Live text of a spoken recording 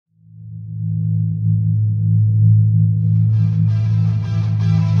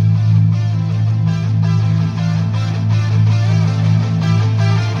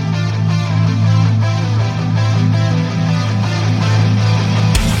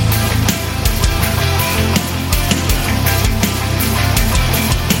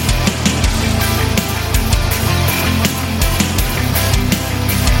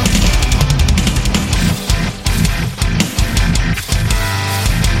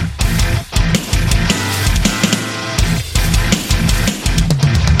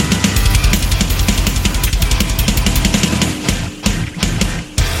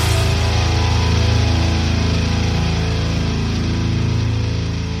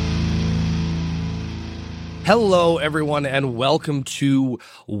Hello, everyone, and welcome to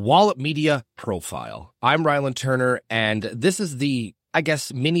Wallop Media Profile. I'm Rylan Turner, and this is the,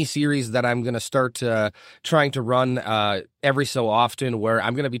 mini-series that I'm going to start trying to run every so often, where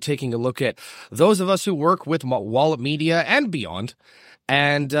I'm going to be taking a look at those of us who work with Wallop Media and beyond,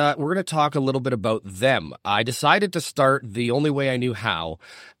 and we're going to talk a little bit about them. I decided to start the only way I knew how,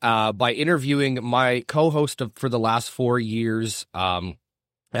 by interviewing my co-host for the last 4 years,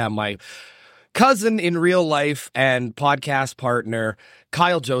 my cousin in real life and podcast partner,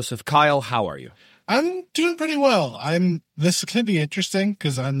 Kyle Joseph. Kyle, how are you? I'm doing pretty well. This could be interesting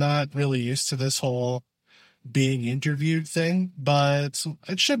because I'm not really used to this whole being interviewed thing, but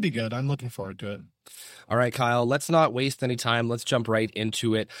it should be good. I'm looking forward to it. All right, Kyle, let's not waste any time. Let's jump right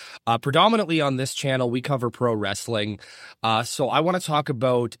into it. Predominantly on this channel, we cover pro wrestling. So I want to talk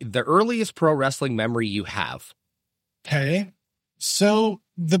about the earliest pro wrestling memory you have. Okay. So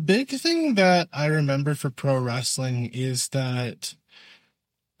the big thing that I remember for pro wrestling is that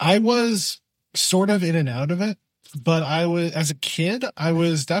I was sort of in and out of it, but as a kid, I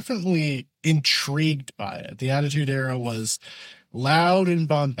was definitely intrigued by it. The Attitude Era was loud and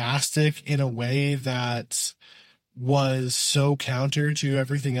bombastic in a way that was so counter to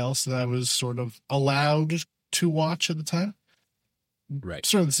everything else that I was sort of allowed to watch at the time. Right.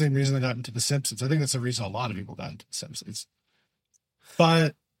 Sort of the same reason I got into The Simpsons. I think that's the reason a lot of people got into The Simpsons.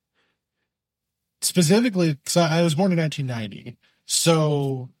 But specifically, because I was born in 1990,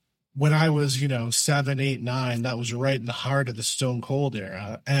 so when I was, 7, 8, 9, that was right in the heart of the Stone Cold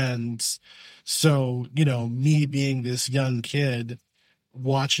era. And so, me being this young kid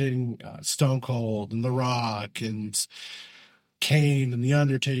watching Stone Cold and The Rock and Kane and The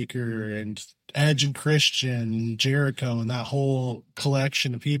Undertaker and Edge and Christian and Jericho and that whole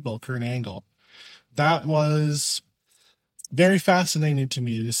collection of people, Kurt Angle, that was very fascinating to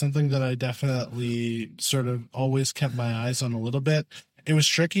me. It is something that I definitely sort of always kept my eyes on a little bit. It was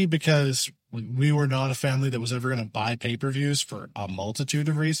tricky because we were not a family that was ever going to buy pay-per-views for a multitude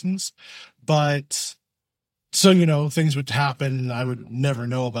of reasons. But so, things would happen and I would never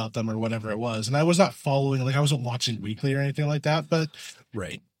know about them or whatever it was. And I was not following, I wasn't watching weekly or anything like that. But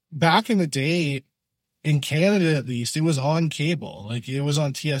right back in the day, in Canada at least, it was on cable. It was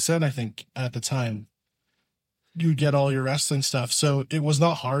on TSN, I think, at the time. You get all your wrestling stuff. So it was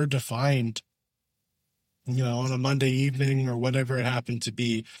not hard to find, on a Monday evening or whatever it happened to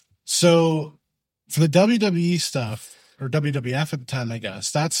be. So for the WWE stuff, or WWF at the time, I guess,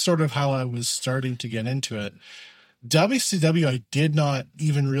 that's sort of how I was starting to get into it. WCW, I did not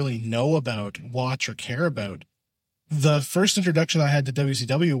even really know about, watch, or care about. The first introduction I had to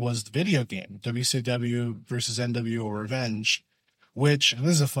WCW was the video game, WCW versus NWO Revenge, which,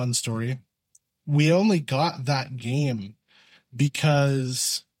 this is a fun story. We only got that game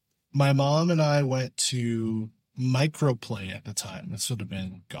because my mom and I went to Microplay at the time. This would have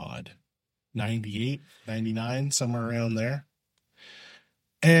been, 98, 99, somewhere around there.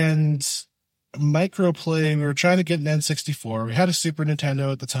 And Microplay, we were trying to get an N64. We had a Super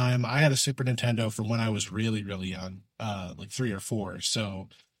Nintendo at the time. I had a Super Nintendo from when I was really, really young, 3 or 4. So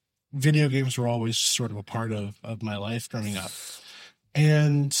video games were always sort of a part of my life growing up.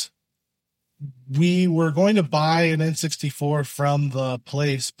 And we were going to buy an N64 from the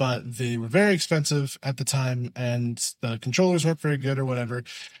place, but they were very expensive at the time and the controllers weren't very good or whatever.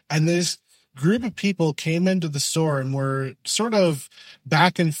 And this group of people came into the store and were sort of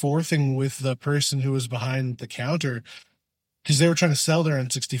back and forthing with the person who was behind the counter because they were trying to sell their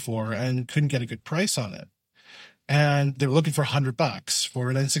N64 and couldn't get a good price on it. And they were looking for $100 for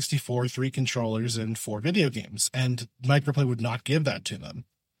an N64, 3 controllers, and 4 video games. And Microplay would not give that to them.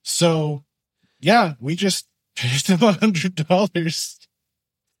 So yeah, we just paid them $100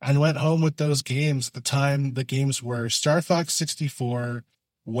 and went home with those games. At the time, the games were Star Fox 64,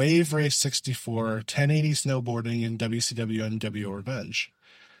 Wave Race 64, 1080 Snowboarding, and WCW NWO Revenge.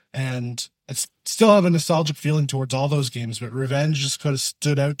 And I still have a nostalgic feeling towards all those games, but Revenge just kind of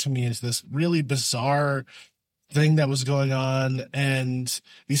stood out to me as this really bizarre thing that was going on. And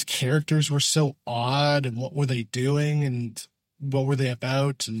these characters were so odd, and what were they doing and what were they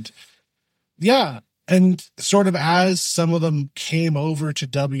about? And yeah. And sort of as some of them came over to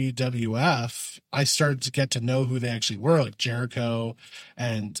WWF, I started to get to know who they actually were, like Jericho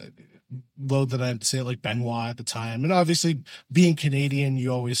and load that I have to say, like Benoit at the time. And obviously being Canadian,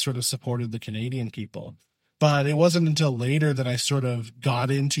 you always sort of supported the Canadian people. But it wasn't until later that I sort of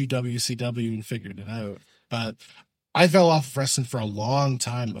got into WCW and figured it out. But I fell off of wrestling for a long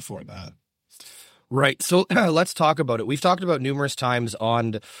time before that. Right. So let's talk about it. We've talked about numerous times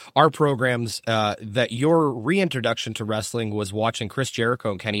on our programs that your reintroduction to wrestling was watching Chris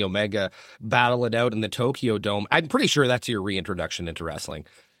Jericho and Kenny Omega battle it out in the Tokyo Dome. I'm pretty sure that's your reintroduction into wrestling.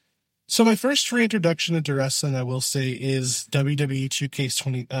 So my first reintroduction into wrestling, I will say, is WWE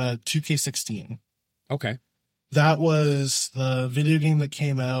 2K16. Okay. That was the video game that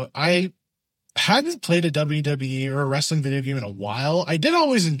came out. I hadn't played a WWE or a wrestling video game in a while. I did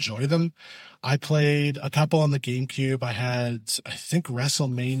always enjoy them. I played a couple on the GameCube. I had, I think,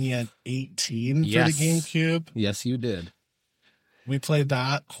 WrestleMania 18 for the GameCube. Yes, you did. We played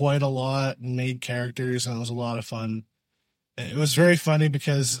that quite a lot and made characters, and it was a lot of fun. It was very funny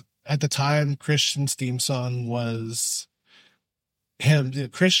because at the time, Christian's theme song was him,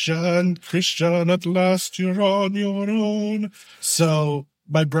 Christian, at last you're on your own. So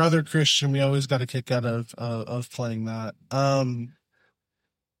my brother Christian, we always got a kick out of playing that.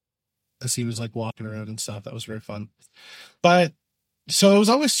 As he was like walking around and stuff. That was very fun. But so it was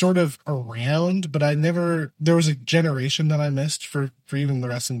always sort of around, but there was a generation that I missed for even the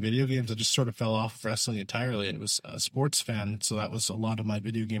wrestling video games. I just sort of fell off of wrestling entirely. It was a sports fan, so that was a lot of my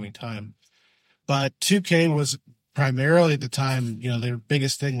video gaming time. But 2K was primarily at the time, their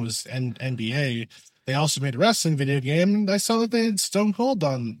biggest thing was NBA. They also made a wrestling video game, and I saw that they had Stone Cold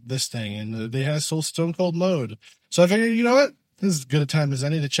on this thing, and they had a full Stone Cold mode. So I figured, you know what? This is as good a time as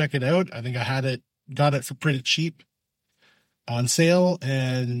any to check it out. I think I got it for pretty cheap on sale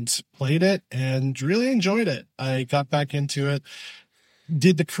and played it and really enjoyed it. I got back into it,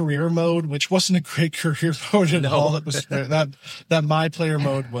 did the career mode, which wasn't a great career mode at all. It was that my player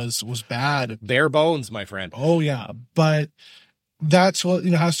mode was bad. Bare bones, my friend. Oh yeah. But that's what,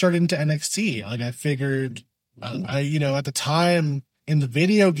 how I started into NXT. Like I figured, at the time in the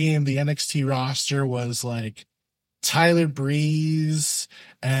video game, the NXT roster was like Tyler Breeze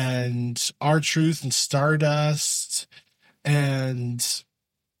and R-Truth and Stardust and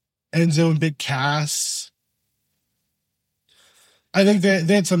Enzo and Big Cass. I think they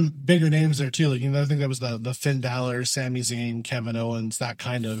had some bigger names there too. Like, I think that was the Finn Balor, Sami Zayn, Kevin Owens, that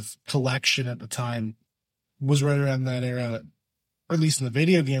kind of collection at the time was right around that era, or at least in the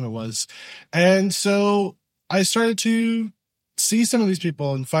video game it was. And so I started to see some of these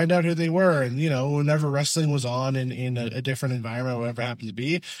people and find out who they were. And, whenever wrestling was on in a different environment, whatever it happened to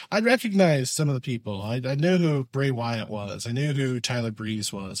be, I'd recognize some of the people. I knew who Bray Wyatt was. I knew who Tyler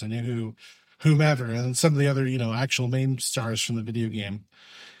Breeze was. I knew whomever, and some of the other, actual main stars from the video game.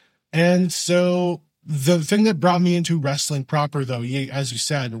 And so the thing that brought me into wrestling proper, though, as you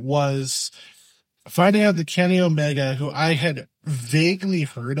said, was finding out that Kenny Omega, who I had vaguely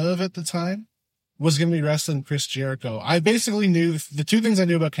heard of at the time, was going to be wrestling Chris Jericho. I basically knew the two things I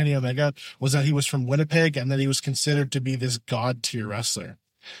knew about Kenny Omega was that he was from Winnipeg and that he was considered to be this god tier wrestler.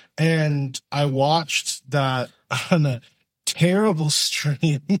 And I watched that on a terrible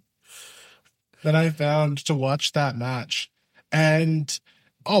stream that I found to watch that match, and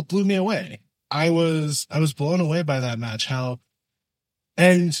it blew me away. I was blown away by that match.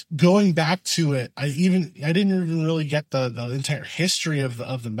 And going back to it, I didn't even really get the entire history of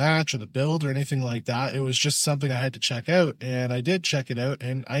the match or the build or anything like that. It was just something I had to check out, and I did check it out,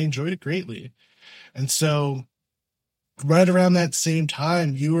 and I enjoyed it greatly. And so right around that same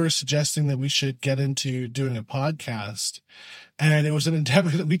time, you were suggesting that we should get into doing a podcast, and it was an endeavor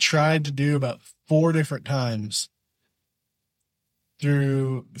that we tried to do about 4 different times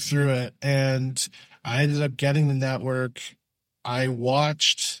through it, and I ended up getting the network. I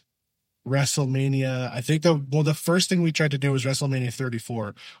watched WrestleMania. I think the first thing we tried to do was WrestleMania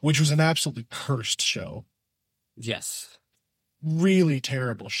 34, which was an absolutely cursed show. Yes. Really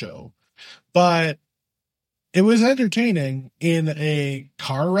terrible show. But it was entertaining in a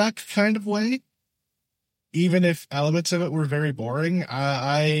car wreck kind of way, even if elements of it were very boring.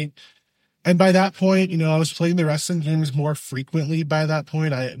 And by that point, I was playing the wrestling games more frequently by that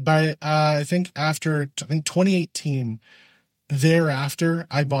point. I think after 2018, thereafter,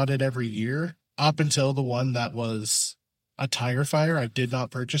 I bought it every year up until the one that was a tire fire. I did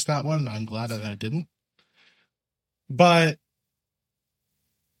not purchase that one. I'm glad that I didn't. But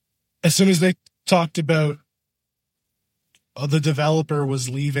as soon as they talked about the developer was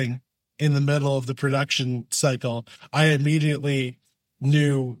leaving in the middle of the production cycle, I immediately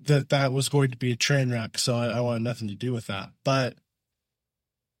knew that was going to be a train wreck. So I wanted nothing to do with that. But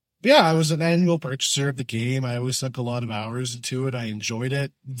yeah, I was an annual purchaser of the game. I always sunk a lot of hours into it. I enjoyed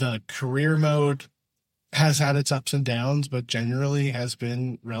it. The career mode has had its ups and downs, but generally has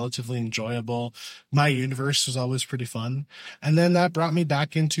been relatively enjoyable. My universe was always pretty fun. And then that brought me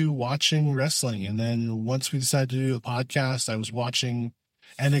back into watching wrestling. And then once we decided to do the podcast, I was watching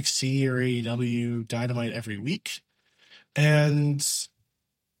NXT or AEW Dynamite every week. And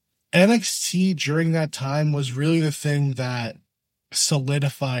NXT during that time was really the thing that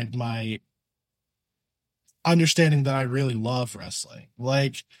solidified my understanding that I really love wrestling.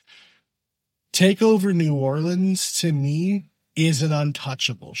 Like, TakeOver New Orleans, to me, is an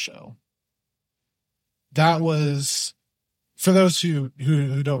untouchable show. That was, for those who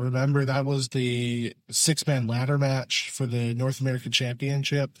don't remember, that was the 6-man ladder match for the North American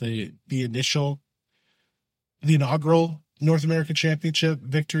Championship, the inaugural North American Championship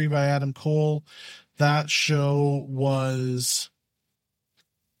victory by Adam Cole. That show was,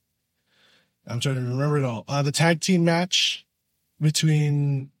 I'm trying to remember it all. The tag team match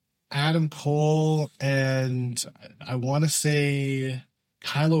between Adam Cole and I want to say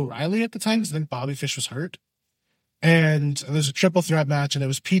Kyle O'Reilly at the time, because I think Bobby Fish was hurt. And there's a triple threat match, and it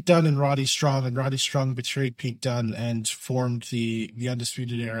was Pete Dunne and Roddy Strong, and Roddy Strong betrayed Pete Dunne and formed the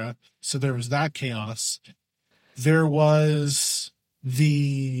Undisputed Era. So there was that chaos. There was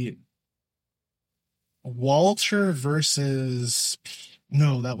the Walter versus...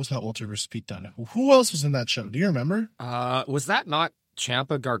 No, that was not Walter versus Pete Dunne. Who else was in that show? Do you remember? Was that not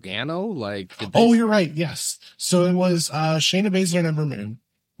Ciampa Gargano? You're right. Yes. So it was Shayna Baszler and Ember Moon,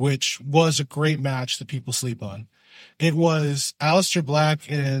 which was a great match that people sleep on. It was Aleister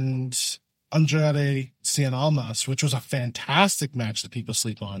Black and Andrade Cien Almas, which was a fantastic match that people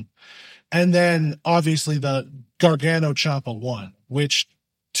sleep on. And then obviously the Gargano Ciampa one, which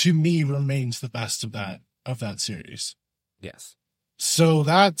to me remains the best of that series. Yes. So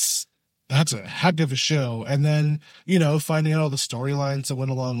that's a heck of a show. And then, finding out all the storylines that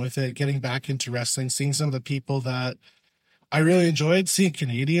went along with it, getting back into wrestling, seeing some of the people that I really enjoyed, seeing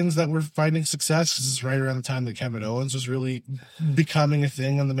Canadians that were finding success. This is right around the time that Kevin Owens was really becoming a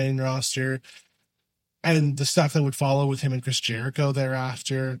thing on the main roster. And the stuff that would follow with him and Chris Jericho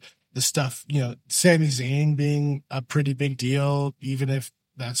thereafter. The stuff, Sami Zayn being a pretty big deal, even if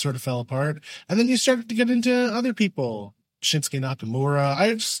that sort of fell apart. And then you started to get into other people. Shinsuke Nakamura.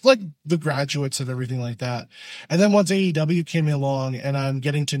 I just like the graduates and everything like that. And then once AEW came along and I'm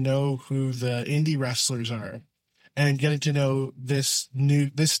getting to know who the indie wrestlers are and getting to know this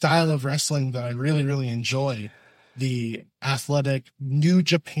style of wrestling that I really, really enjoy, the athletic New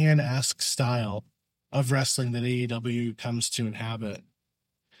Japan-esque style of wrestling that AEW comes to inhabit.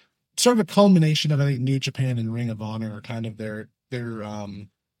 Sort of a culmination of, I think, New Japan and Ring of Honor are kind of their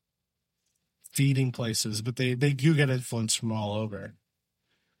feeding places, but they do get influence from all over.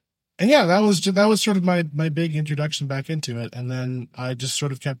 And yeah, that was sort of my big introduction back into it. And then I just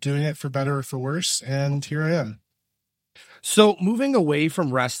sort of kept doing it for better or for worse. And here I am. So moving away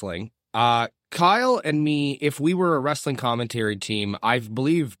from wrestling, Kyle and me, if we were a wrestling commentary team, I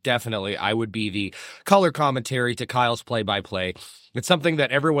believe definitely I would be the color commentary to Kyle's play-by-play. It's something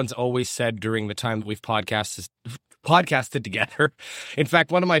that everyone's always said during the time that we've podcasted together. In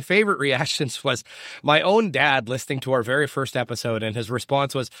fact, one of my favorite reactions was my own dad listening to our very first episode, and his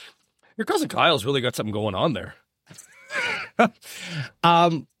response was, "Your cousin Kyle's really got something going on there." But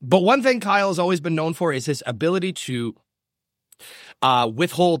one thing Kyle's always been known for is his ability to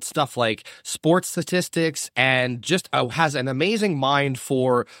withhold stuff like sports statistics and just has an amazing mind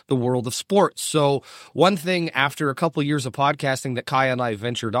for the world of sports. So one thing after a couple years of podcasting that Kyle and I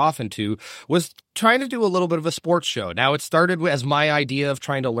ventured off into was trying to do a little bit of a sports show. Now, it started as my idea of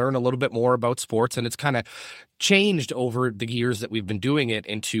trying to learn a little bit more about sports, and it's kind of changed over the years that we've been doing it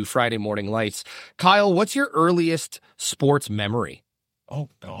into Friday Morning Lights. Kyle, what's your earliest sports memory? Oh,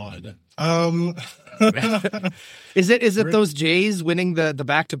 God. Is it those Jays winning the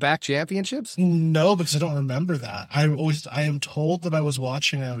back-to-back championships? No, because I don't remember that. I am told that I was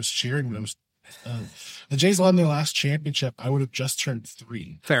watching and I was cheering, but it was the Jays won their last championship. I would have just turned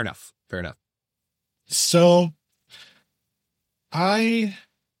 3. Fair enough. So I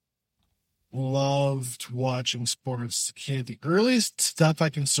loved watching sports as a kid. The earliest stuff I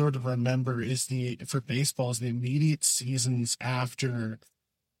can sort of remember for baseball is the immediate seasons after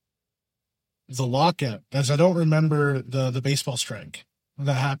the lockout, as I don't remember the baseball strike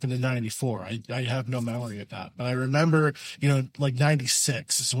that happened in 94. I have no memory of that, but I remember, like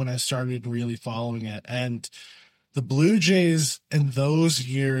 96 is when I started really following it. And the Blue Jays in those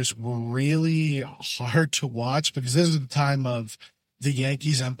years were really hard to watch because this is the time of the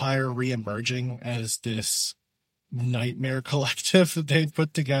Yankees empire reemerging as this nightmare collective that they'd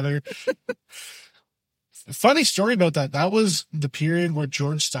put together. Funny story about that. That was the period where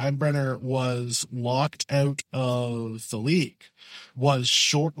George Steinbrenner was locked out of the league, was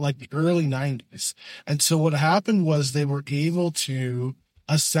short, like the early 90s. And so what happened was they were able to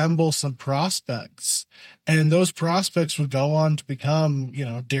assemble some prospects, and those prospects would go on to become,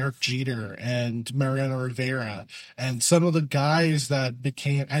 Derek Jeter and Mariano Rivera and some of the guys that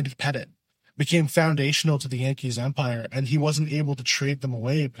became Ed Pettit became foundational to the Yankees empire, and he wasn't able to trade them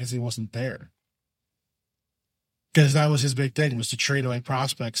away because he wasn't there. Because that was his big thing, was to trade away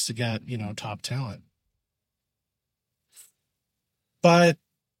prospects to get, top talent. But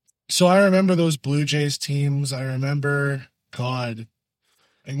so I remember those Blue Jays teams. I remember, God,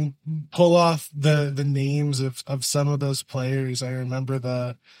 and pull off the names of some of those players. I remember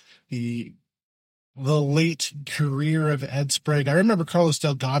the late career of Ed Sprague. I remember Carlos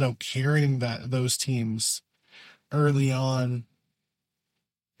Delgado carrying those teams early on,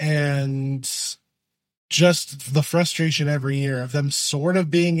 and just the frustration every year of them sort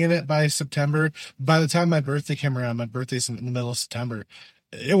of being in it by September. By the time my birthday came around, my birthday's in the middle of September,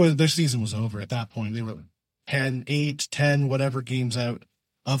 their season was over at that point. They were 10, whatever games out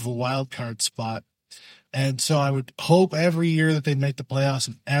of a wild card spot. And so I would hope every year that they'd make the playoffs,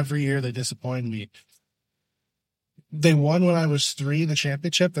 and every year they disappointed me. They won when I was 3 in the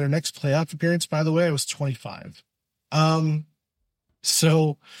championship. Their next playoff appearance, by the way, I was 25.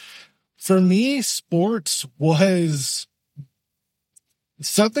 So for me, sports was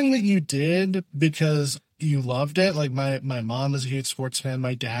something that you did because you loved it. Like my mom is a huge sports fan.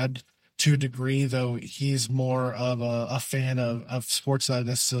 My dad, to a degree, though he's more of a fan of sports that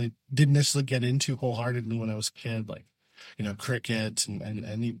I didn't necessarily get into wholeheartedly when I was a kid, like, cricket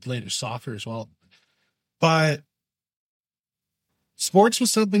and later soccer as well. But sports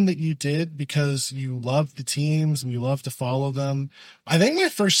was something that you did because you loved the teams and you loved to follow them. I think my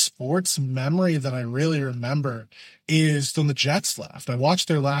first sports memory that I really remember is when the Jets left. I watched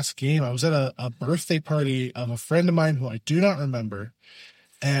their last game. I was at a birthday party of a friend of mine who I do not remember.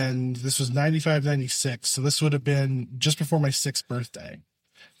 And this was 95, 96. So this would have been just before my 6th birthday.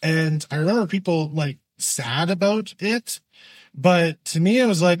 And I remember people like sad about it. But to me, I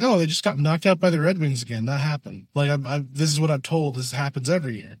was like, oh, they just got knocked out by the Red Wings again. That happened. Like, this is what I'm told. This happens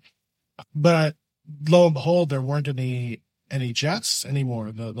every year. But lo and behold, there weren't any Jets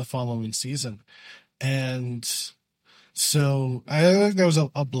anymore the following season. And so I think that was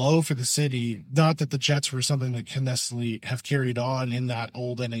a blow for the city. Not that the Jets were something that can necessarily have carried on in that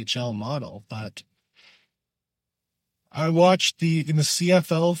old NHL model, but I watched in the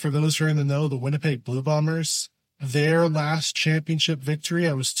CFL, for those who are in the know, the Winnipeg Blue Bombers. Their last championship victory,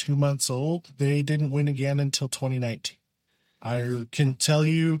 I was 2 months old. They didn't win again until 2019. I can tell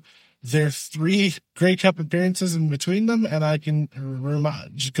you their 3 Grey Cup appearances in between them, and I can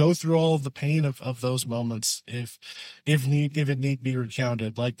just go through all of the pain of those moments if it need be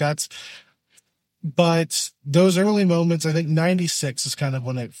recounted. But those early moments, I think 96 is kind of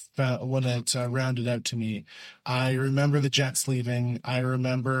when it rounded out to me. I remember the Jets leaving. I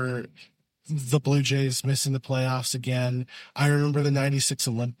remember the Blue Jays missing the playoffs again. I remember the 96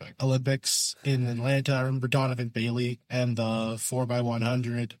 Olympics in Atlanta. I remember Donovan Bailey and the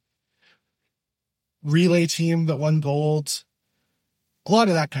 4x100 relay team that won gold. A lot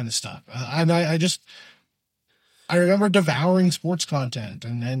of that kind of stuff. And I remember devouring sports content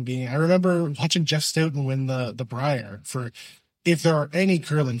I remember watching Jeff Stoughton win the Brier. For, if there are any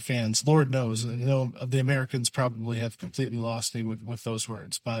curling fans, Lord knows, the Americans probably have completely lost me with those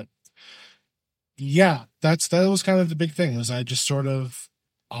words, but yeah, that was kind of the big thing. Was I just sort of,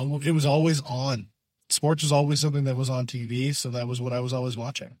 it was always on. Sports was always something that was on TV, so that was what I was always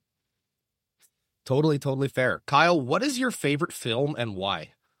watching. Totally fair. Kyle, what is your favorite film and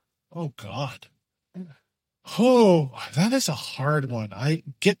why? Oh, God. Oh, that is a hard one. I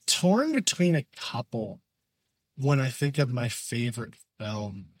get torn between a couple when I think of my favorite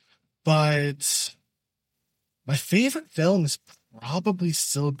film, but my favorite film is probably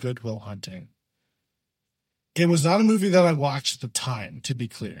still Good Will Hunting. It was not a movie that I watched at the time, to be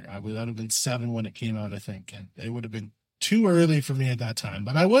clear. I would have been 7 when it came out, I think, and it would have been too early for me at that time.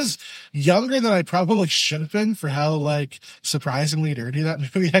 But I was younger than I probably should have been for how, surprisingly dirty that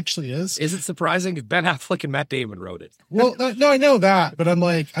movie actually is. Is it surprising? Ben Affleck and Matt Damon wrote it. Well, no, I know that, but I'm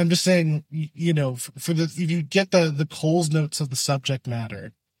just saying, if you get the Coles notes of the subject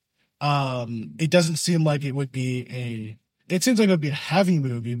matter, it doesn't seem like it would be it seems like it would be a heavy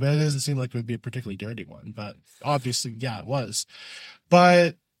movie, but it doesn't seem like it would be a particularly dirty one. But obviously, yeah, it was.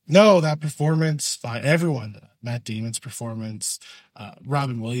 But no, that performance by everyone, Matt Damon's performance,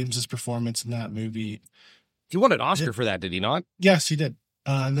 Robin Williams' performance in that movie. He won an Oscar for that, did he not? Yes, he did.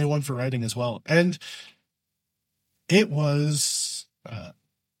 And they won for writing as well. And it was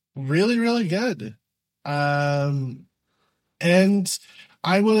really, really good. And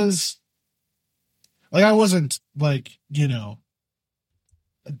I wasn't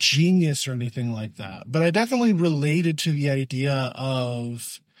a genius or anything like that, but I definitely related to the idea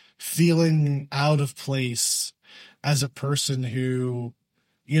of feeling out of place as a person who,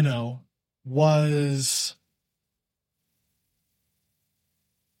 you know, was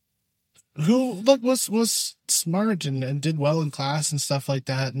who look was smart and did well in class and stuff like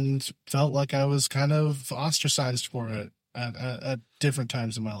that, and felt like I was kind of ostracized for it at different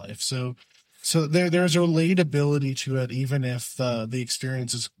times in my life. So there's a relatability to it, even if the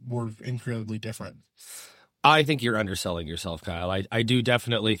experiences were incredibly different. I think you're underselling yourself, Kyle. I do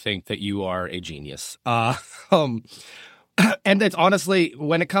definitely think that you are a genius. And it's honestly,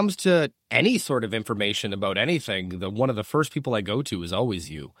 when it comes to any sort of information about anything, one of the first people I go to is always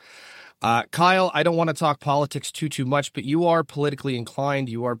you. Kyle, I don't want to talk politics too much, but you are politically inclined.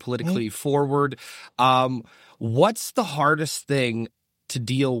 You are politically forward. What's the hardest thing to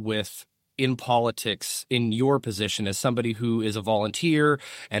deal with in politics in your position as somebody who is a volunteer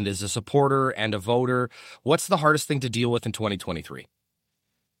and is a supporter and a voter? What's the hardest thing to deal with in 2023?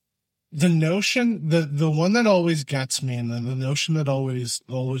 The notion, the one that always gets me, and the notion that always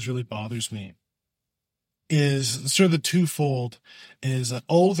really bothers me, is sort of the twofold: is that,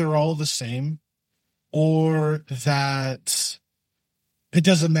 oh, they're all the same, or that it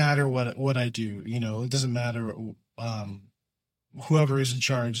doesn't matter what I do. You know, it doesn't matter. Whoever is in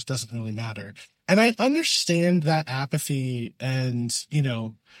charge, doesn't really matter. And I understand that apathy and, you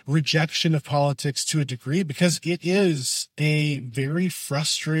know, rejection of politics to a degree, because it is a very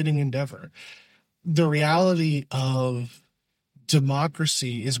frustrating endeavor. The reality of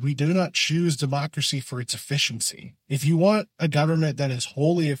democracy is we do not choose democracy for its efficiency. If you want a government that is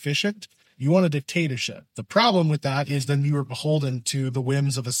wholly efficient, you want a dictatorship. The problem with that is then you are beholden to the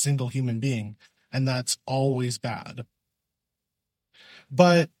whims of a single human being, and that's always bad.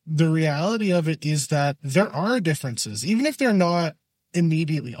 But the reality of it is that there are differences, even if they're not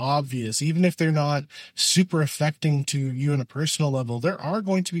immediately obvious, even if they're not super affecting to you on a personal level, there are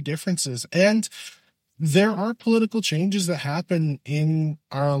going to be differences. And there are political changes that happen in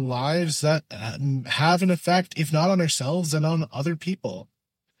our lives that have an effect, if not on ourselves, then on other people.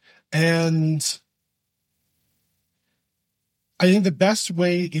 And I think the best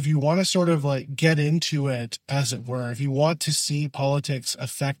way, if you want to sort of like get into it, as it were, if you want to see politics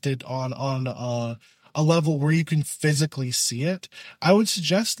affected on a level where you can physically see it, I would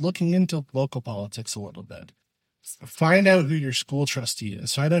suggest looking into local politics a little bit. Find out who your school trustee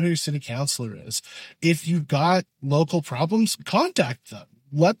is. Find out who your city councilor is. If you've got local problems, contact them.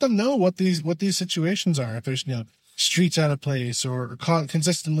 Let them know what these situations are. If there's, you know, streets out of place, or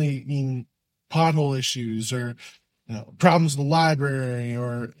consistently pothole issues, or, you know, problems in the library,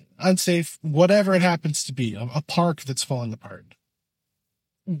 or unsafe, whatever it happens to be, a park that's falling apart.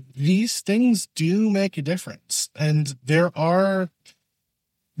 These things do make a difference. And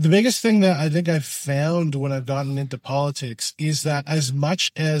the biggest thing that I think I've found when I've gotten into politics is that as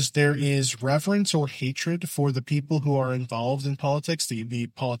much as there is reverence or hatred for the people who are involved in politics, the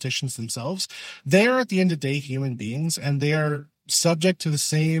politicians themselves, they are at the end of the day human beings, and they are subject to the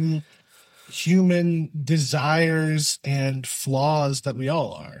same human desires and flaws that we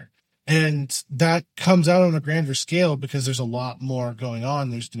all are. And that comes out on a grander scale because there's a lot more going on.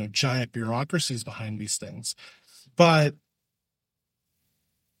 There's, you know, giant bureaucracies behind these things. But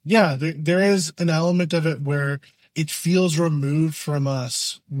yeah, there is an element of it where it feels removed from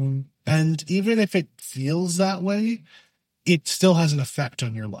us. And even if it feels that way, it still has an effect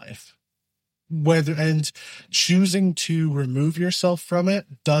on your life. And choosing to remove yourself from it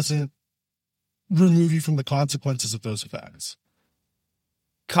doesn't remove you from the consequences of those effects.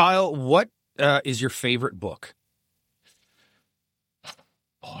 Kyle, what is your favorite book?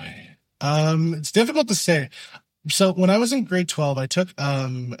 Boy, it's difficult to say. So when I was in grade 12, I took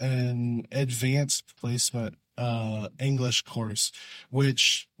an advanced placement English course,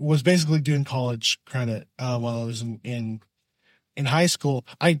 which was basically doing college credit while I was in high school.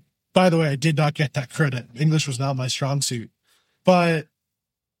 By the way, I did not get that credit. English was not my strong suit. But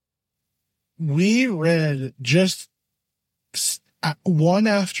we read just one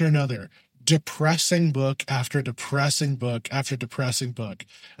after another, depressing book after depressing book after depressing book.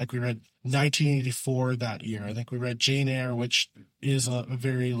 Like we read 1984 that year. I think we read Jane Eyre, which is a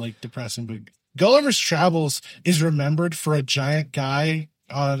very like depressing book. Gulliver's Travels is remembered for a giant guy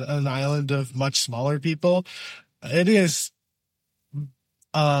on an island of much smaller people. It is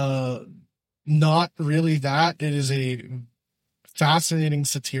not really that. It is a fascinating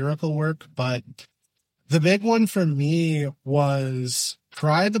satirical work, but the big one for me was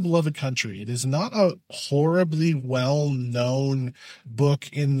Cry the Beloved Country. It is not a horribly well-known book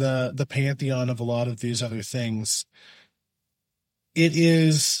in the pantheon of a lot of these other things. It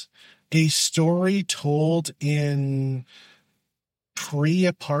is a story told in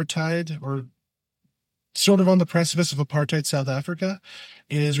pre-apartheid, or sort of on the precipice of apartheid South Africa.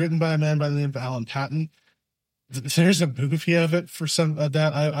 It is written by a man by the name of Alan Patton. There's a movie of it for some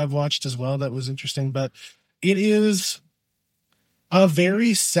that I've watched as well that was interesting, but it is a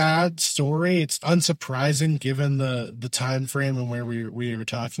very sad story. It's unsurprising given the time frame and where we were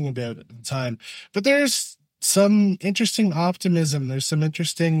talking about at the time. But there's some interesting optimism. There's some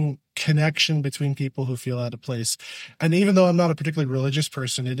interesting connection between people who feel out of place. And even though I'm not a particularly religious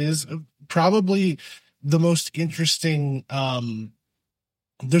person, it is probably the most interesting.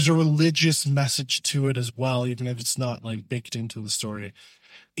 There's a religious message to it as well, even if it's not like baked into the story.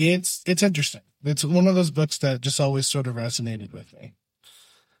 It's interesting. It's one of those books that just always sort of resonated with me.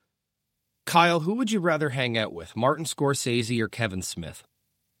 Kyle, who would you rather hang out with, Martin Scorsese or Kevin Smith?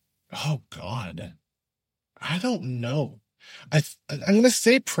 Oh, God. I don't know. I'm going to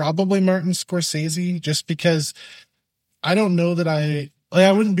say probably Martin Scorsese, just because I don't know that I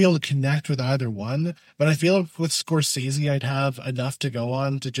wouldn't be able to connect with either one, but I feel like with Scorsese, I'd have enough to go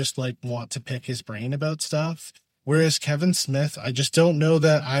on to just like want to pick his brain about stuff. Whereas Kevin Smith, I just don't know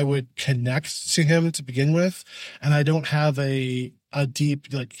that I would connect to him to begin with. And I don't have a deep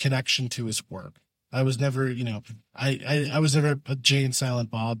like connection to his work. I was never, I was never a Jay and Silent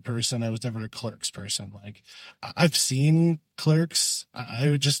Bob person. I was never a Clerks person. Like I've seen Clerks.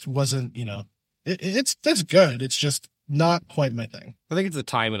 I just wasn't, that's good. It's just not quite my thing. I think it's a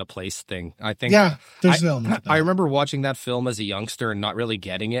time and a place thing. I think. Yeah, there's an element of that. I remember watching that film as a youngster and not really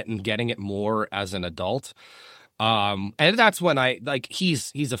getting it, and getting it more as an adult. And that's when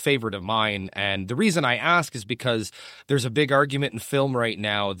he's a favorite of mine. And the reason I ask is because there's a big argument in film right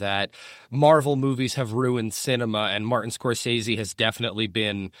now that Marvel movies have ruined cinema, and Martin Scorsese has definitely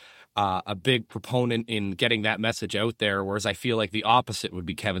been a big proponent in getting that message out there, whereas I feel like the opposite would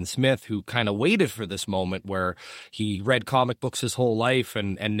be Kevin Smith, who kind of waited for this moment where he read comic books his whole life,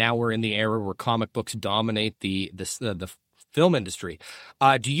 and now we're in the era where comic books dominate the film industry.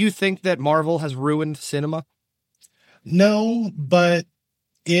 Do you think that Marvel has ruined cinema? No, but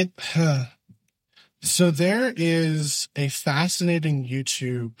so there is a fascinating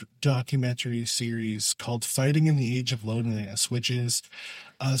YouTube documentary series called Fighting in the Age of Loneliness, which is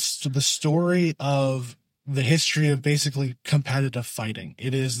the story of the history of basically competitive fighting.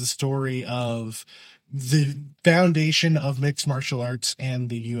 It is the story of the foundation of mixed martial arts and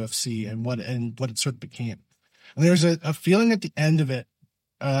the UFC and what it sort of became. And there's a feeling at the end of it.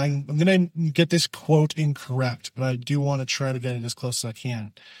 I'm going to get this quote incorrect, but I do want to try to get it as close as I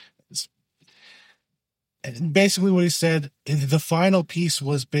can. Basically what he said, the final piece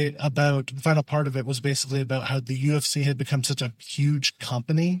was the final part of it was basically about how the UFC had become such a huge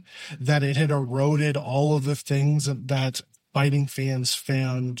company that it had eroded all of the things that fighting fans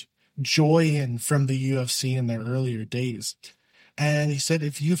found joy in from the UFC in their earlier days. And he said,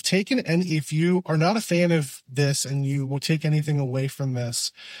 if you are not a fan of this and you will take anything away from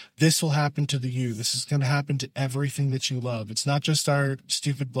this, this will happen to you. This is going to happen to everything that you love. It's not just our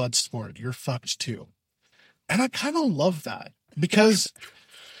stupid blood sport. You're fucked too. And I kind of love that, because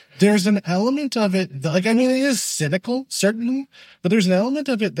there's an element of it that, it is cynical, certainly, but there's an element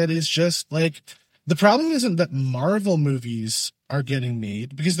of it that is just like, the problem isn't that Marvel movies are getting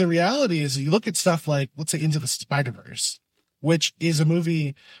made, because the reality is you look at stuff like, let's say, Into the Spider-Verse, which is a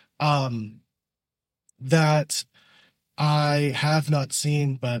movie that I have not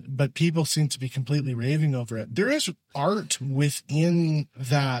seen, but people seem to be completely raving over it. There is art within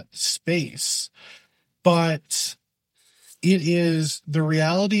that space, but it is the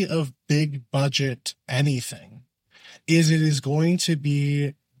reality of big budget anything is it is going to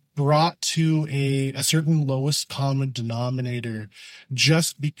be brought to a certain lowest common denominator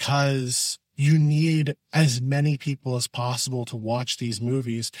just because you need as many people as possible to watch these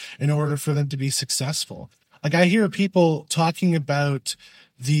movies in order for them to be successful. Like, I hear people talking about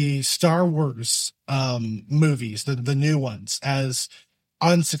the Star Wars movies, the new ones, as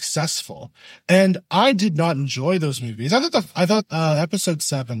unsuccessful, and I did not enjoy those movies. I thought Episode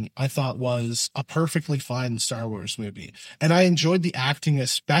 7 was a perfectly fine Star Wars movie, and I enjoyed the acting,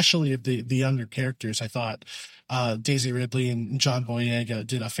 especially of the younger characters. I thought Daisy Ridley and John Boyega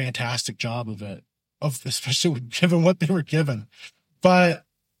did a fantastic job of it, especially given what they were given. And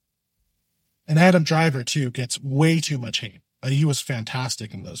Adam Driver too gets way too much hate. He was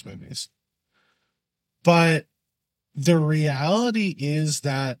fantastic in those movies, but the reality is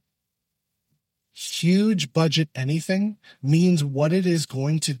that huge budget anything means what it is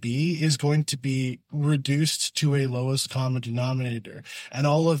going to be reduced to a lowest common denominator. And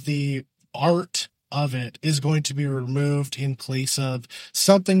all of the art of it is going to be removed in place of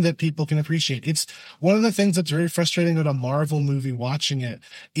something that people can appreciate. It's one of the things that's very frustrating about a Marvel movie watching it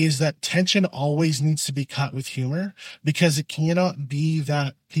is that tension always needs to be cut with humor, because it cannot be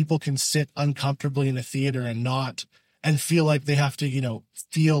that people can sit uncomfortably in a theater and feel like they have to,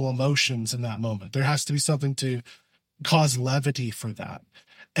 feel emotions in that moment. There has to be something to cause levity for that.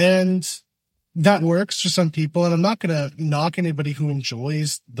 And that works for some people, and I'm not going to knock anybody who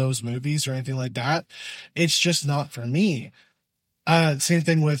enjoys those movies or anything like that. It's just not for me. Same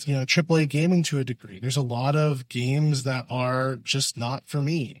thing with, AAA gaming to a degree. There's a lot of games that are just not for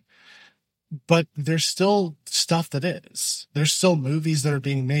me. But there's still stuff that is. There's still movies that are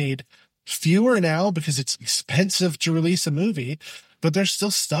being made. Fewer now because it's expensive to release a movie, but there's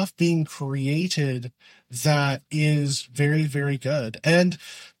still stuff being created that is very, very good. And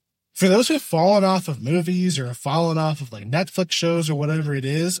for those who have fallen off of movies or have fallen off of like Netflix shows or whatever it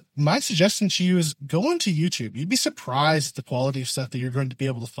is, my suggestion to you is go into YouTube. You'd be surprised at the quality of stuff that you're going to be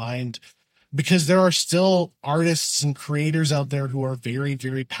able to find, because there are still artists and creators out there who are very,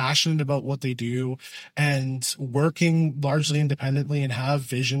 very passionate about what they do and working largely independently and have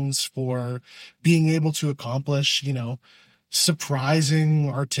visions for being able to accomplish, surprising,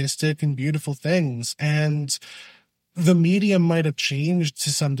 artistic, and beautiful things. And the medium might have changed to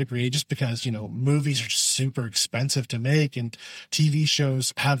some degree just because, movies are just super expensive to make, and TV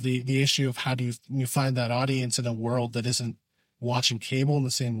shows have the issue of how do you find that audience in a world that isn't watching cable in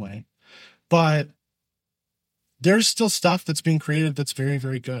the same way. But there's still stuff that's being created that's very,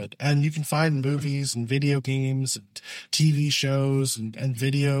 very good. And you can find movies and video games and TV shows and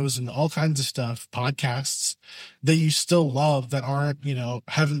videos and all kinds of stuff, podcasts that you still love that aren't,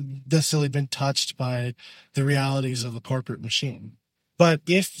 haven't necessarily been touched by the realities of the corporate machine. But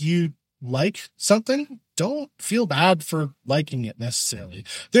if you like something, don't feel bad for liking it necessarily.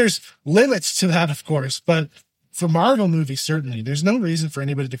 There's limits to that, of course, but for Marvel movies, certainly, there's no reason for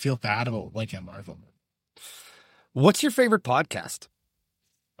anybody to feel bad about liking a Marvel movie. What's your favorite podcast?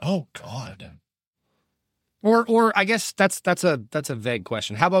 Oh God. Or I guess that's a vague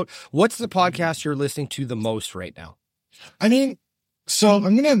question. How about what's the podcast you're listening to the most right now? I mean, so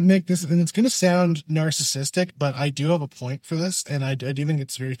I'm going to make this, and it's going to sound narcissistic, but I do have a point for this, and I do think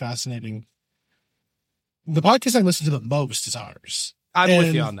it's very fascinating. The podcast I listen to the most is ours. I'm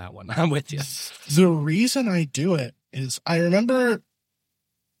with you on that one. I'm with you. The reason I do it is I remember,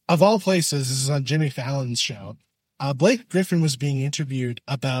 of all places, this is on Jimmy Fallon's show. Blake Griffin was being interviewed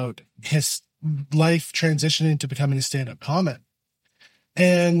about his life transitioning to becoming a stand-up comic.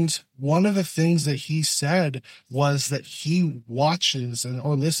 And one of the things that he said was that he watches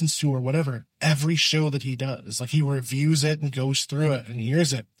or listens to or whatever every show that he does. Like, he reviews it and goes through it and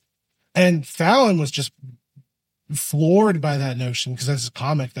hears it. And Fallon was just floored by that notion, because as a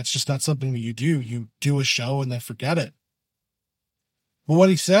comic, that's just not something that you do. You do a show and then forget it. But what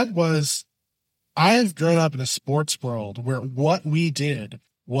he said was, I have grown up in a sports world where what we did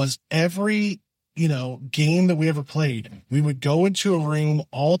was every, game that we ever played, we would go into a room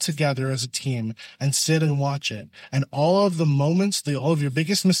all together as a team and sit and watch it. And all of the moments, all of your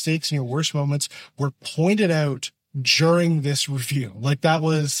biggest mistakes and your worst moments were pointed out during this review. Like, that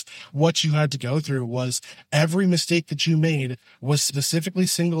was what you had to go through, was every mistake that you made was specifically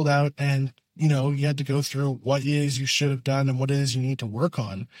singled out, and you had to go through what it is you should have done and what it is you need to work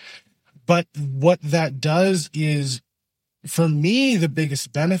on. But what that does is, for me, the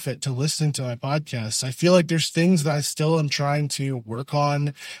biggest benefit to listening to my podcasts, I feel like there's things that I still am trying to work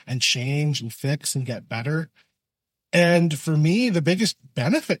on and change and fix and get better. And for me, the biggest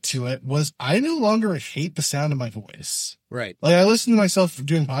benefit to it was I no longer hate the sound of my voice. Right. Like, I listen to myself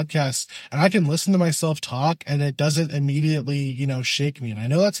doing podcasts, and I can listen to myself talk, and it doesn't immediately, shake me. And I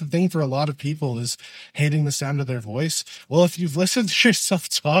know that's the thing for a lot of people, is hating the sound of their voice. Well, if you've listened to yourself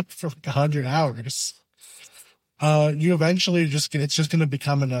talk for like 100 hours, you eventually it's just going to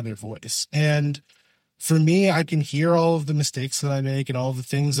become another voice. And for me, I can hear all of the mistakes that I make and all the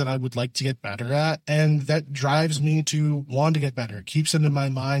things that I would like to get better at. And that drives me to want to get better. It keeps it in my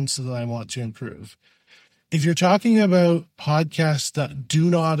mind so that I want to improve. If you're talking about podcasts that do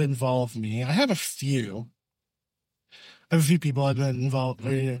not involve me, I have a few. I have a few people I've been involved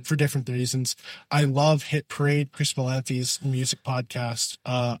for different reasons. I love Hit Parade, Chris Malanthe's music podcast.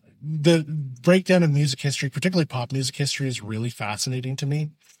 The breakdown of music history, particularly pop music history, is really fascinating to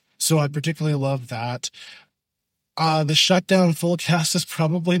me. So I particularly love that. The Shutdown Fullcast is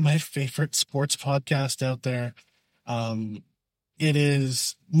probably my favorite sports podcast out there. It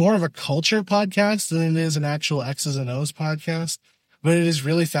is more of a culture podcast than it is an actual X's and O's podcast, but it is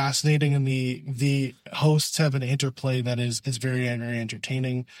really fascinating, and the hosts have an interplay that is very, very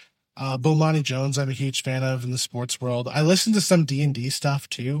entertaining. Bomani Jones, I'm a huge fan of in the sports world. I listen to some D&D stuff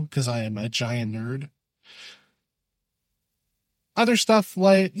too, because I am a giant nerd. Other stuff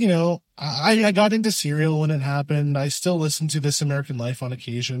like, I got into Serial when it happened. I still listen to This American Life on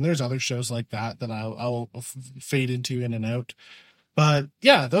occasion. There's other shows like that I'll fade into in and out. But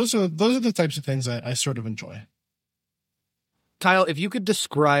yeah, those are the types of things I sort of enjoy. Kyle, if you could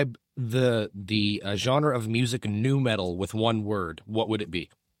describe the genre of music nu metal with one word, what would it be?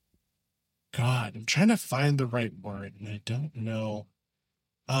 God, I'm trying to find the right word, and I don't know.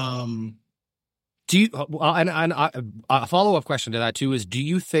 Do you, and a follow-up question to that too is, do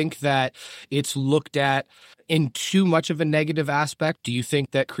you think that it's looked at in too much of a negative aspect? Do you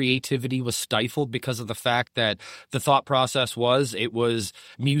think that creativity was stifled because of the fact that the thought process was it was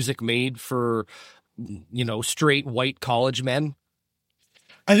music made for, straight white college men?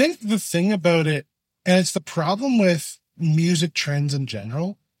 I think the thing about it, and it's the problem with music trends in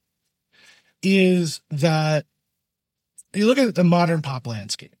general, is that you look at the modern pop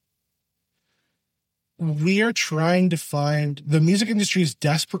landscape. We are trying to find, the music industry is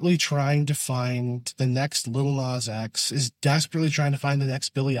desperately trying to find the next Lil Nas X, is desperately trying to find the next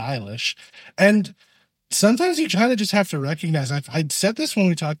Billie Eilish. And sometimes you kind of just have to recognize, I'd said this when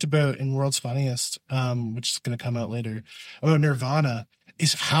we talked about in World's Funniest, which is going to come out later, about Nirvana,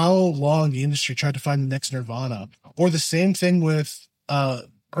 is how long the industry tried to find the next Nirvana. Or the same thing with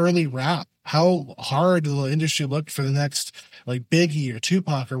early rap, how hard the industry looked for the next like Biggie or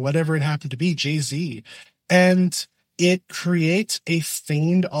Tupac or whatever it happened to be, Jay-Z. And it creates a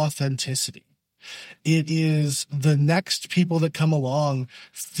feigned authenticity. It is the next people that come along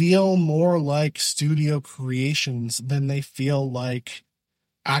feel more like studio creations than they feel like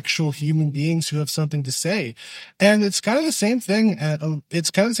actual human beings who have something to say. And it's kind of the same thing.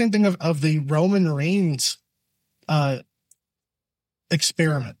 It's kind of the same thing of the Roman Reigns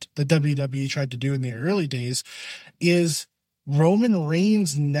experiment that WWE tried to do in the early days. Is Roman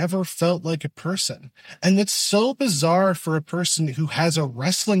Reigns never felt like a person. And it's so bizarre for a person who has a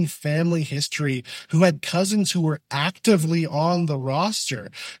wrestling family history, who had cousins who were actively on the roster,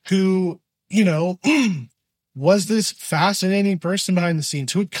 who, was this fascinating person behind the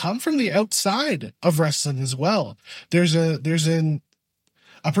scenes who had come from the outside of wrestling as well. There's a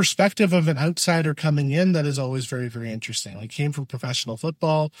perspective of an outsider coming in that is always very, very interesting. Like, came from professional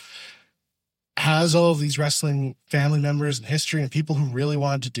football, has all of these wrestling family members and history and people who really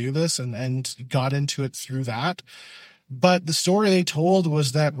wanted to do this and got into it through that. But the story they told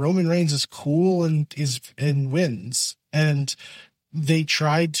was that Roman Reigns is cool and wins. And they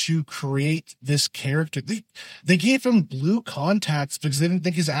tried to create this character. They gave him blue contacts because they didn't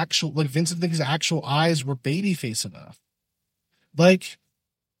think Vince didn't think his actual eyes were babyface enough. Like,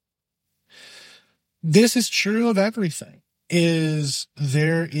 this is true of everything.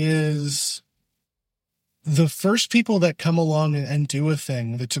 There is the first people that come along and do a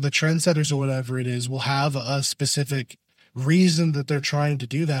thing, the trendsetters or whatever it is, will have a specific reason that they're trying to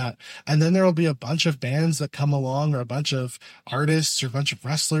do that. And then there will be a bunch of bands that come along, or a bunch of artists or a bunch of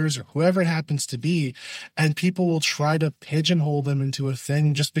wrestlers or whoever it happens to be. And people will try to pigeonhole them into a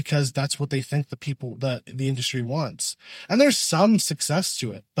thing just because that's what they think the industry wants. And there's some success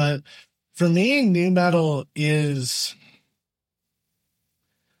to it. But for me, nu metal is,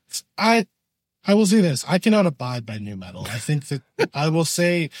 I will say this. I cannot abide by nu metal. I think that I will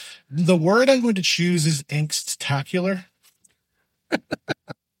say the word I'm going to choose is angst-tacular.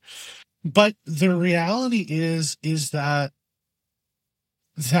 But the reality is that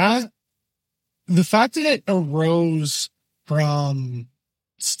the fact that it arose from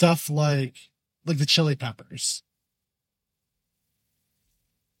stuff like the Chili Peppers,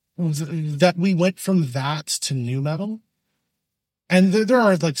 that we went from that to nu metal. And there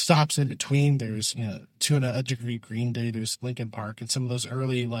are like stops in between. There's, to a degree, Green Day, there's Linkin Park, and some of those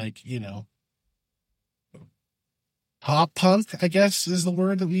early, pop punk, I guess is the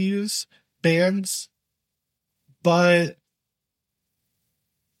word that we use, bands. But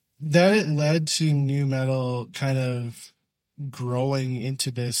then it led to nu metal kind of growing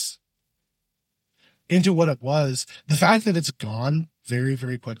into what it was. The fact that it's gone very,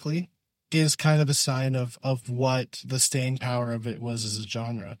 very quickly is kind of a sign of what the staying power of it was as a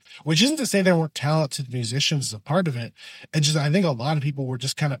genre, which isn't to say there weren't talented musicians as a part of it. It's just, I think a lot of people were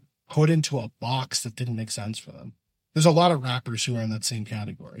just kind of put into a box that didn't make sense for them. There's a lot of rappers who are in that same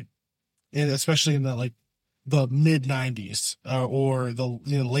category, and especially in the mid 90s or the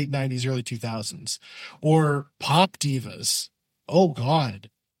late 90s, early 2000s, or pop divas. Oh God.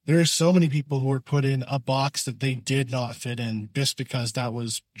 There are so many people who were put in a box that they did not fit in just because that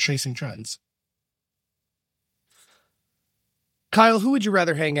was chasing trends. Kyle, who would you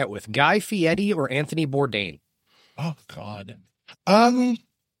rather hang out with, Guy Fieri or Anthony Bourdain? Oh God. Probably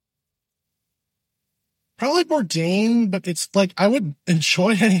Bourdain, but it's like I would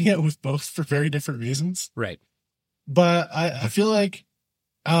enjoy hanging out with both for very different reasons. Right. But I feel like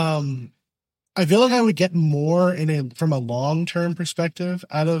I would get more from a long-term perspective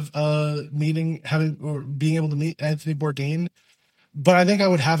out of being able to meet Anthony Bourdain. But I think I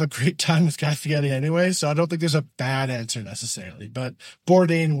would have a great time with Guy Fieri anyway, so I don't think there's a bad answer necessarily. But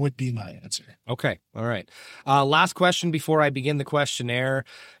Bourdain would be my answer. Okay, all right. Last question before I begin the questionnaire.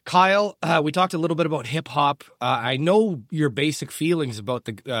 Kyle, we talked a little bit about hip-hop. I know your basic feelings about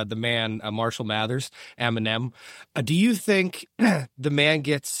the man, Marshall Mathers, Eminem. Do you think the man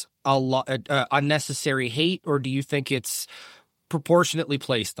gets a lot unnecessary hate, or do you think it's proportionately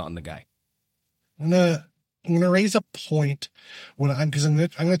placed on the guy? I'm gonna raise a point I'm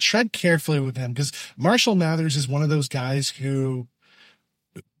gonna tread carefully with him, because Marshall Mathers is one of those guys who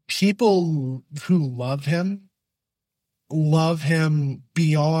people who love him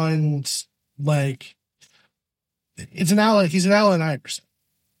beyond, like, he's an Allen Iverson.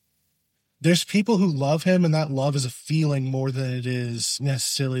 There's people who love him, and that love is a feeling more than it is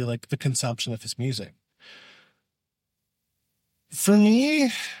necessarily like the consumption of his music. For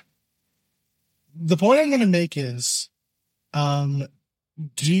me, the point I'm going to make is,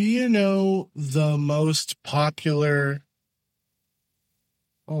 do you know the most popular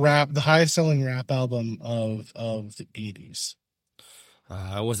the highest selling rap album of the 80s?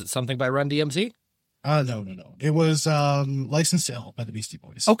 Was it something by Run DMC? No. It was License to Ill by the Beastie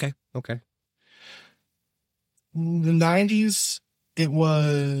Boys. Okay. The 90s, it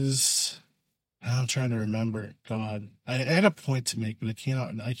was... I'm trying to remember. God, I had a point to make, but I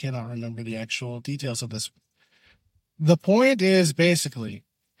cannot remember the actual details of this. The point is basically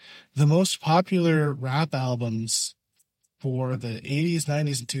the most popular rap albums for the 80s,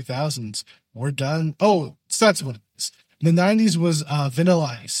 90s, and 2000s were done. Oh, so that's what it is. The 90s was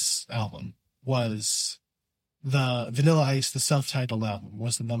Vanilla Ice album was the Vanilla Ice, the self-titled album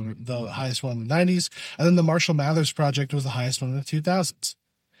was the highest one in the 90s, and then the Marshall Mathers Project was the highest one in the 2000s.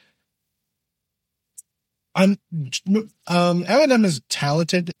 Eminem is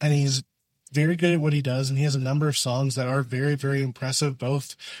talented, and he's very good at what he does, and he has a number of songs that are very, very impressive,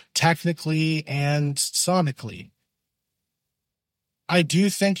 both technically and sonically. I do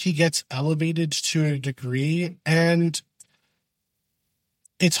think he gets elevated to a degree, and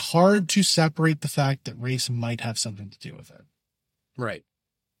it's hard to separate the fact that race might have something to do with it. Right.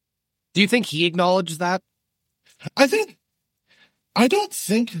 Do you think he acknowledged that? I don't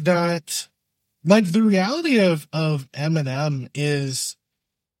think that... Like, the reality of Eminem is,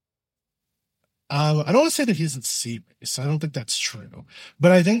 I don't want to say that he doesn't see race. I don't think that's true.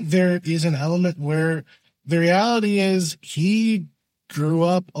 But I think there is an element where the reality is he grew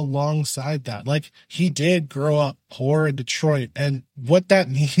up alongside that. Like, he did grow up poor in Detroit. And what that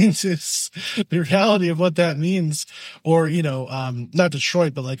means is, the reality of what that means, or, not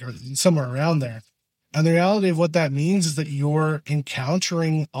Detroit, but like somewhere around there. And the reality of what that means is that you're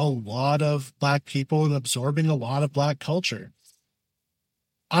encountering a lot of Black people and absorbing a lot of Black culture.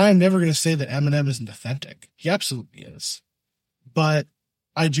 I'm never going to say that Eminem isn't authentic. He absolutely is. But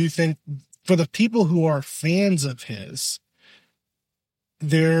I do think for the people who are fans of his,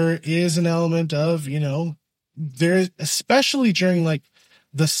 there is an element of, there's, especially during like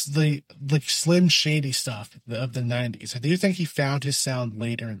the Slim Shady stuff of the 90s. I do think he found his sound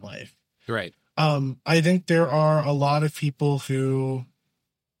later in life. Right. I think there are a lot of people who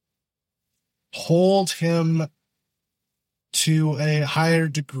hold him to a higher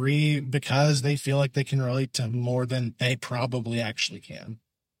degree because they feel like they can relate to more than they probably actually can.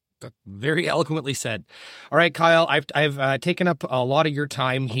 Very eloquently said. All right, Kyle, I've taken up a lot of your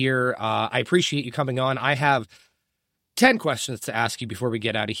time here. I appreciate you coming on. I have 10 questions to ask you before we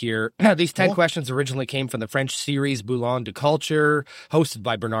get out of here. These 10 questions originally came from the French series Bouillon de Culture, hosted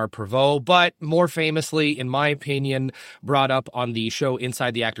by Bernard Prévost, but more famously, in my opinion, brought up on the show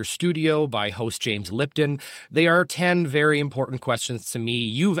Inside the Actor's Studio by host James Lipton. They are 10 very important questions to me.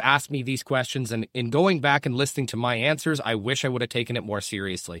 You've asked me these questions, and in going back and listening to my answers, I wish I would have taken it more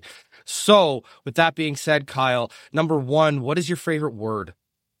seriously. So, with that being said, Kyle, number 1, what is your favorite word?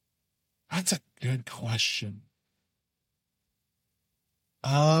 That's a good question.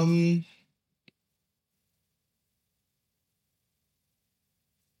 I'm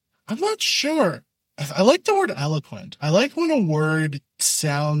not sure. I like the word eloquent. I like when a word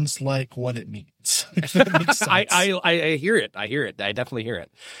sounds like what it means. If that makes sense. I hear it. I definitely hear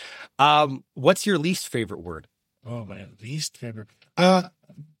it. What's your least favorite word? Oh, my least favorite.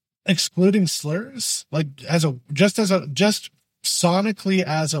 Excluding slurs, like just sonically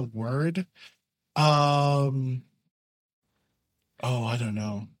as a word, oh, I don't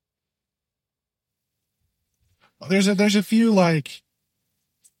know. There's a few like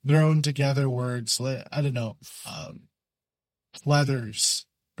thrown together words. I don't know, pleathers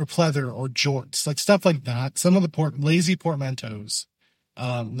or pleather or jorts, like stuff like that. Some of the lazy portmanteaus.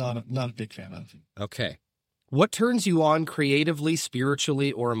 Not a big fan of. Okay. What turns you on creatively,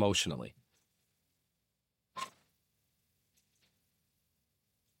 spiritually, or emotionally?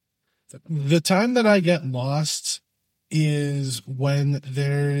 The time that I get lost is when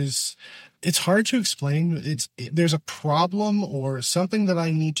it's hard to explain. There's a problem or something that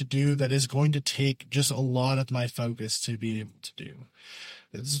I need to do that is going to take just a lot of my focus to be able to do.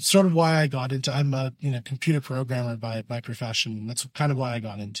 It's sort of why I got into, I'm a, computer programmer by profession. That's kind of why I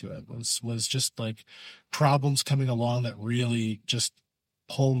got into it was just like problems coming along that really just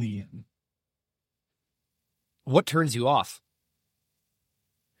pull me in. What turns you off?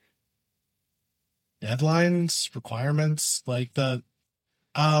 Deadlines, requirements, like the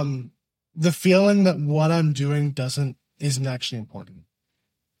feeling that what I'm doing isn't actually important.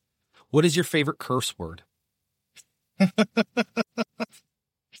 What is your favorite curse word? My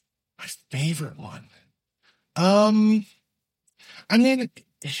favorite one. I mean,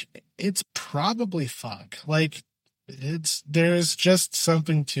 it's probably fuck. Like, there's just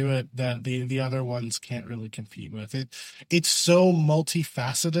something to it that the other ones can't really compete with. It's so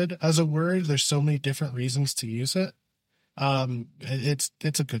multifaceted as a word. There's so many different reasons to use it.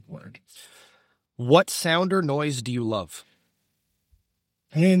 It's a good word. What sound or noise do you love?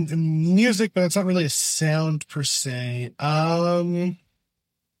 I mean, music, but it's not really a sound per se.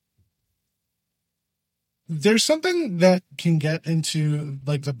 There's something that can get into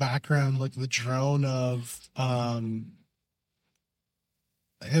like the background, like the drone of like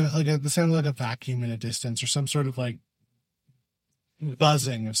the sound of like a vacuum in a distance or some sort of like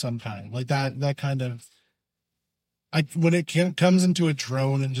buzzing of some kind, like that kind of. When it comes into a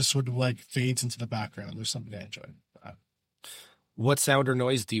drone and just sort of like fades into the background, there's something I enjoy. What sound or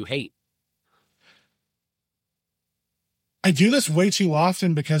noise do you hate? I do this way too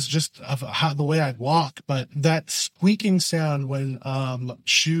often because just of the way I walk, but that squeaking sound when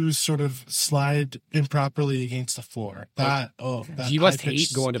shoes sort of slide improperly against the floor. That you must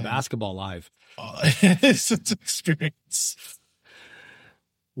hate going to basketball live. It's an experience.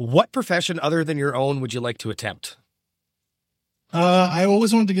 What profession other than your own would you like to attempt? I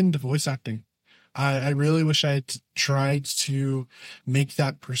always wanted to get into voice acting. I really wish I had tried to make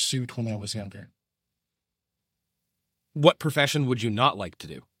that pursuit when I was younger. What profession would you not like to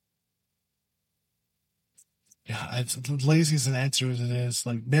do? Yeah, it's lazy as an answer as it is.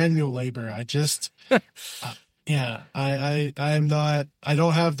 Like manual labor. I just, I'm not. I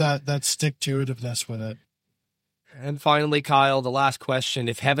don't have that stick to itiveness with it. And finally, Kyle, the last question: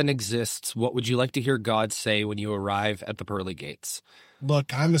 if heaven exists, what would you like to hear God say when you arrive at the pearly gates?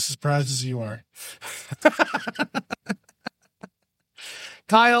 Look, I'm as surprised as you are.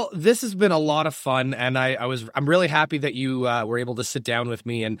 Kyle, this has been a lot of fun, and I'm really happy that you were able to sit down with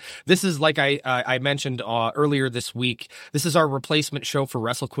me. And this is, like I mentioned earlier this week, this is our replacement show for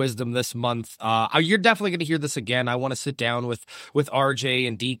Wrestle Quizdom this month. You're definitely going to hear this again. I want to sit down with RJ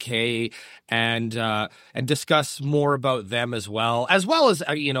and DK and discuss more about them as well as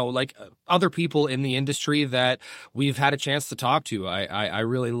like other people in the industry that we've had a chance to talk to. I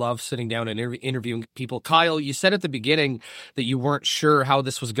really love sitting down and interviewing people. Kyle, you said at the beginning that you weren't sure how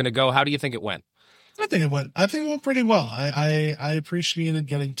this was going to go. How do you think it went? I think it went pretty well. I appreciated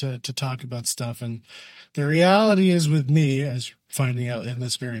getting to talk about stuff. And the reality is with me, as you're finding out in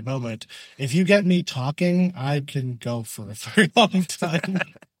this very moment, if you get me talking, I can go for a very long time.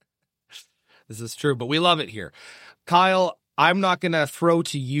 This is true, but we love it here. Kyle, I'm not going to throw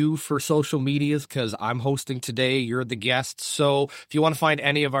to you for social medias because I'm hosting today. You're the guest. So if you want to find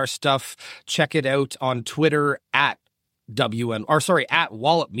any of our stuff, check it out on Twitter at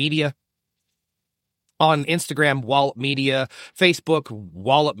Wallop Media. On Instagram, Wallop Media. Facebook,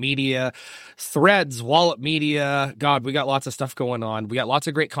 Wallop Media. Threads, Wallop Media. God, we got lots of stuff going on. We got lots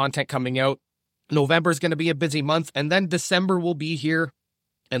of great content coming out. November is going to be a busy month, and then December will be here.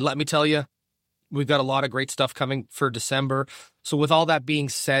 And let me tell you, we've got a lot of great stuff coming for December. So with all that being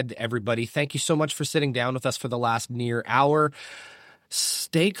said, everybody, thank you so much for sitting down with us for the last near hour.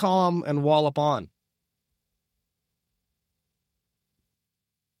 Stay calm and wallop on.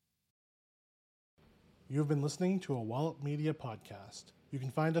 You've been listening to a Wallop Media podcast. You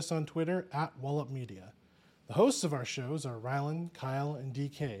can find us on Twitter at Wallop Media. The hosts of our shows are Rylan, Kyle, and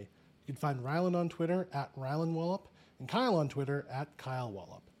DK. You can find Rylan on Twitter at Rylan Wallop and Kyle on Twitter at Kyle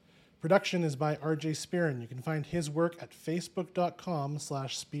Wallop. Production is by RJ Spearin. You can find his work at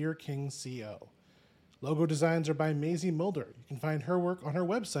facebook.com/SpearKingCO. Logo designs are by Maisie Mulder. You can find her work on her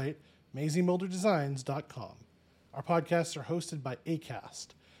website, maisiemulderdesigns.com. Our podcasts are hosted by Acast.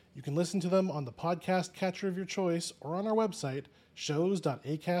 You can listen to them on the podcast catcher of your choice or on our website,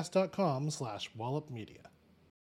 shows.acast.com/wallopmedia.